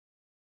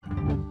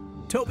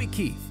Toby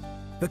Keith,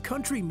 the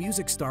country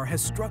music star,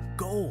 has struck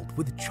gold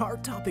with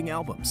chart-topping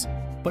albums.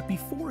 But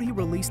before he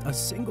released a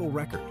single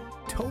record,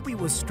 Toby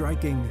was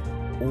striking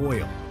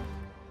oil.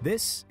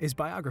 This is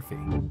Biography.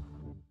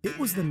 It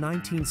was the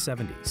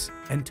 1970s,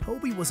 and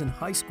Toby was in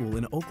high school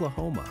in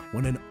Oklahoma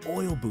when an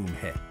oil boom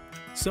hit.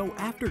 So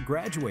after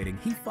graduating,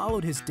 he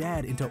followed his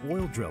dad into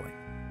oil drilling.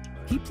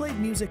 He played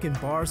music in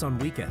bars on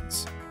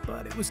weekends,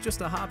 but it was just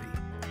a hobby.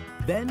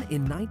 Then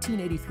in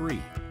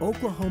 1983,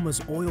 Oklahoma's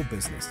oil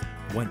business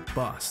went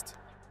bust.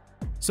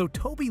 So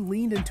Toby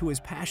leaned into his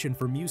passion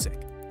for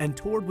music and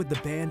toured with the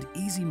band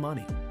Easy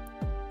Money.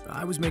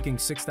 I was making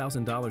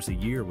 $6,000 a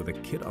year with a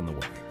kid on the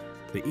way.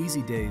 The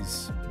easy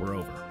days were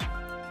over.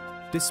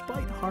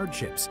 Despite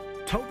hardships,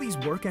 Toby's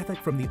work ethic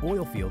from the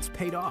oil fields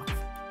paid off.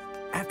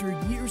 After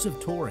years of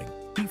touring,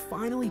 he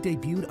finally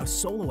debuted a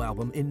solo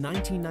album in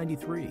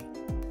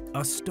 1993.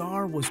 A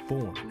star was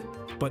born,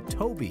 but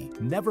Toby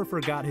never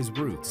forgot his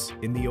roots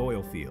in the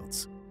oil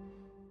fields.